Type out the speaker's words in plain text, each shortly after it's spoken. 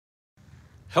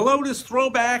Hello, this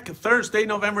throwback Thursday,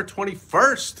 November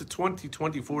 21st,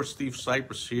 2024. Steve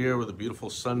Cypress here with a beautiful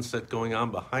sunset going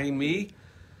on behind me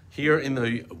here in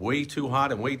the way too hot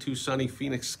and way too sunny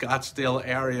Phoenix, Scottsdale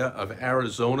area of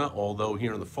Arizona. Although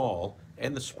here in the fall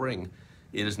and the spring,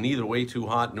 it is neither way too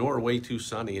hot nor way too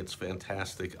sunny. It's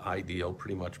fantastic, ideal,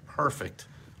 pretty much perfect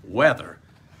weather,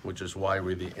 which is why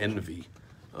we're the envy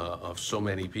of so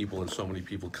many people, and so many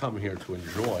people come here to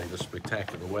enjoy the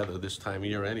spectacular weather this time of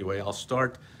year. Anyway, I'll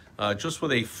start just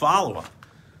with a follow-up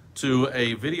to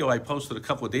a video I posted a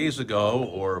couple of days ago,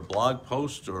 or a blog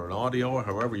post, or an audio, or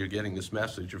however you're getting this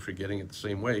message, if you're getting it the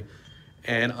same way.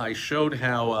 And I showed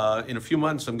how in a few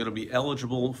months I'm going to be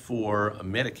eligible for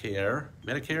Medicare.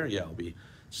 Yeah, I'll be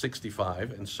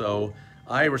 65. And so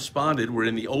I responded, we're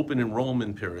in the open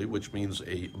enrollment period, which means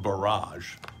a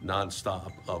barrage,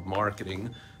 nonstop, of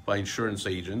marketing by insurance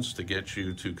agents to get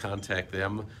you to contact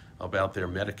them about their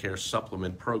Medicare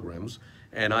supplement programs.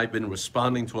 And I've been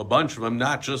responding to a bunch of them,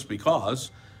 not just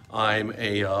because I'm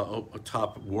a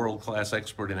top world-class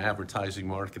expert in advertising,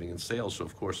 marketing, and sales, so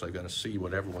of course I've got to see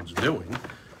what everyone's doing,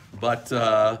 but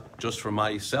just for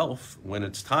myself, when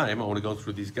it's time, I want to go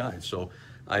through these guides. So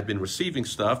I've been receiving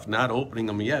stuff, not opening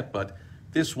them yet, but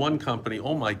this one company,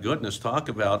 oh my goodness, talk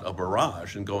about a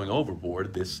barrage and going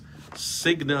overboard, this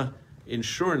Cigna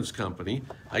insurance company.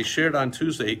 I shared on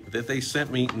Tuesday that they sent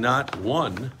me not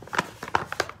one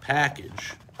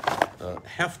package, a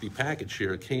hefty package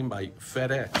here, came by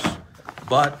FedEx,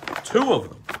 but two of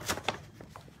them,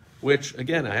 which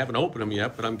again, I haven't opened them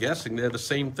yet, but I'm guessing they're the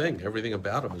same thing. Everything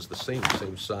about them is the same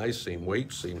size, same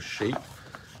weight, same shape,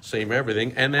 same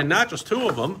everything. And then not just two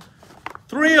of them,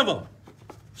 three of them.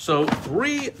 So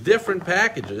three different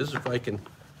packages, if I can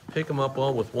pick them up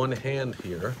all with one hand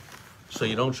here, so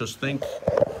you don't just think,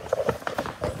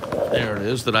 there it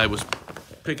is, that I was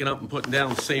picking up and putting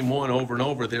down the same one over and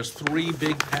over. There's three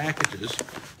big packages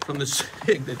from the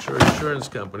Signature Insurance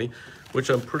Company, which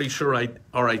I'm pretty sure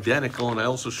are identical. And I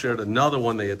also shared another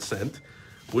one they had sent,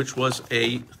 which was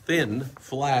a thin,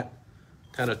 flat,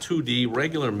 kind of 2D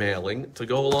regular mailing to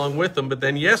go along with them. But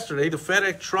then yesterday, the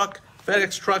FedEx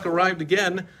truck arrived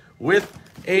again with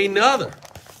another.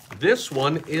 This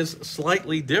one is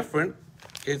slightly different.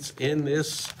 It's in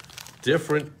this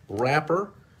different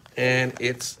wrapper, and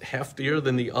it's heftier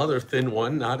than the other thin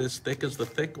one, not as thick as the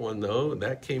thick one though.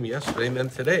 That came yesterday. And then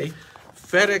today,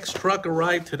 FedEx truck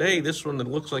arrived today. This one that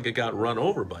looks like it got run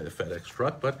over by the FedEx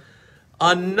truck, but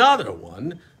another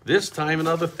one, this time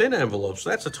another thin envelope.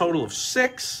 So that's a total of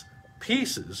 6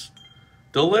 pieces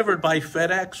delivered by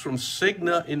FedEx from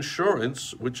Cigna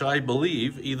Insurance, which I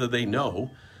believe either they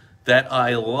know that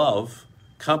I love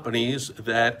companies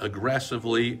that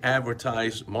aggressively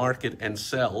advertise, market, and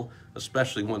sell,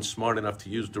 especially ones smart enough to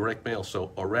use direct mail.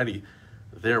 So already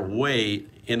they're way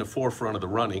in the forefront of the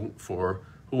running for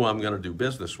who I'm going to do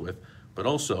business with. But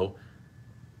also,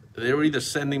 they're either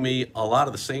sending me a lot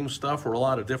of the same stuff or a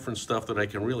lot of different stuff that I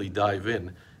can really dive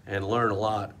in and learn a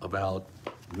lot about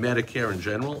Medicare in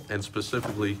general, and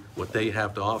specifically what they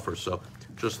have to offer. So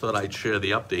just thought I'd share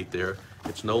the update there.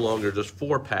 It's no longer just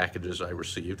 4 packages I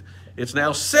received. It's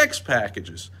now 6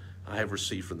 packages I have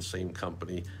received from the same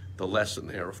company. The lesson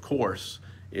there, of course,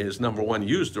 is number 1,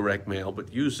 use direct mail,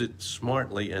 but use it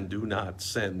smartly and do not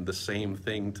send the same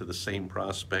thing to the same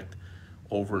prospect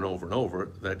over and over and over.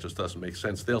 That just doesn't make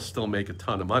sense. They'll still make a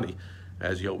ton of money,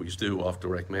 as you always do off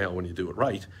direct mail when you do it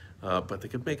right, but they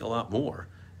could make a lot more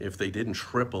if they didn't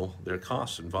triple their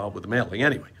costs involved with the mailing.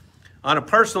 Anyway, on a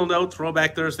personal note,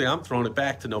 Throwback Thursday, I'm throwing it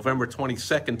back to November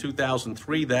 22nd,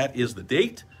 2003. That is the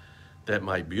date that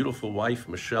my beautiful wife,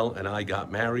 Michelle, and I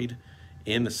got married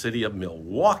in the city of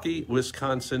Milwaukee,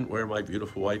 Wisconsin, where my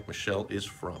beautiful wife, Michelle, is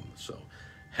from. So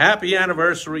happy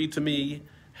anniversary to me.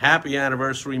 Happy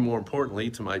anniversary, more importantly,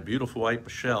 to my beautiful wife,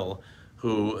 Michelle,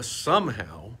 who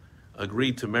somehow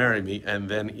agreed to marry me, and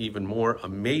then even more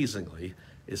amazingly,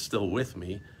 is still with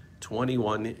me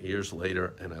 21 years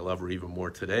later, and I love her even more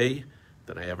today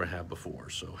than I ever have before.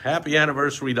 So happy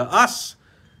anniversary to us.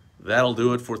 That'll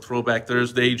do it for Throwback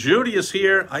Thursday. Judy is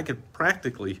here. I could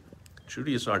practically,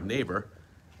 Judy is our neighbor.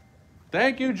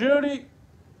 Thank you, Judy.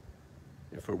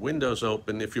 If your window's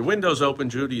open,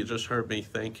 Judy, you just heard me.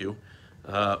 Thank you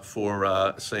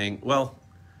for saying, well,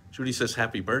 Judy says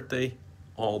happy birthday,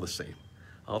 all the same.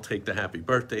 I'll take the happy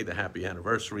birthday, the happy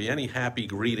anniversary, any happy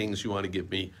greetings you want to give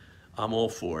me. I'm all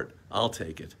for it. I'll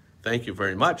take it. Thank you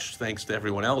very much. Thanks to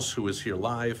everyone else who is here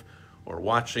live or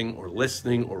watching or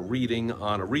listening or reading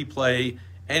on a replay.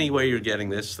 Any way you're getting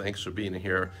this, thanks for being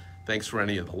here. Thanks for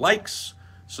any of the likes,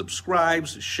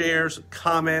 subscribes, shares,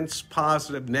 comments,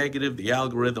 positive, negative. The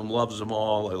algorithm loves them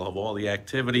all. I love all the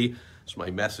activity. so my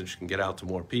message can get out to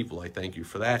more people. I thank you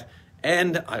for that.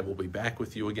 And I will be back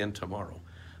with you again tomorrow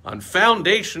on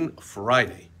Foundation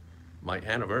Friday, my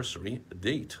anniversary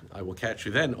date. I will catch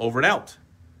you then. Over and out.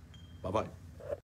 Bye-bye.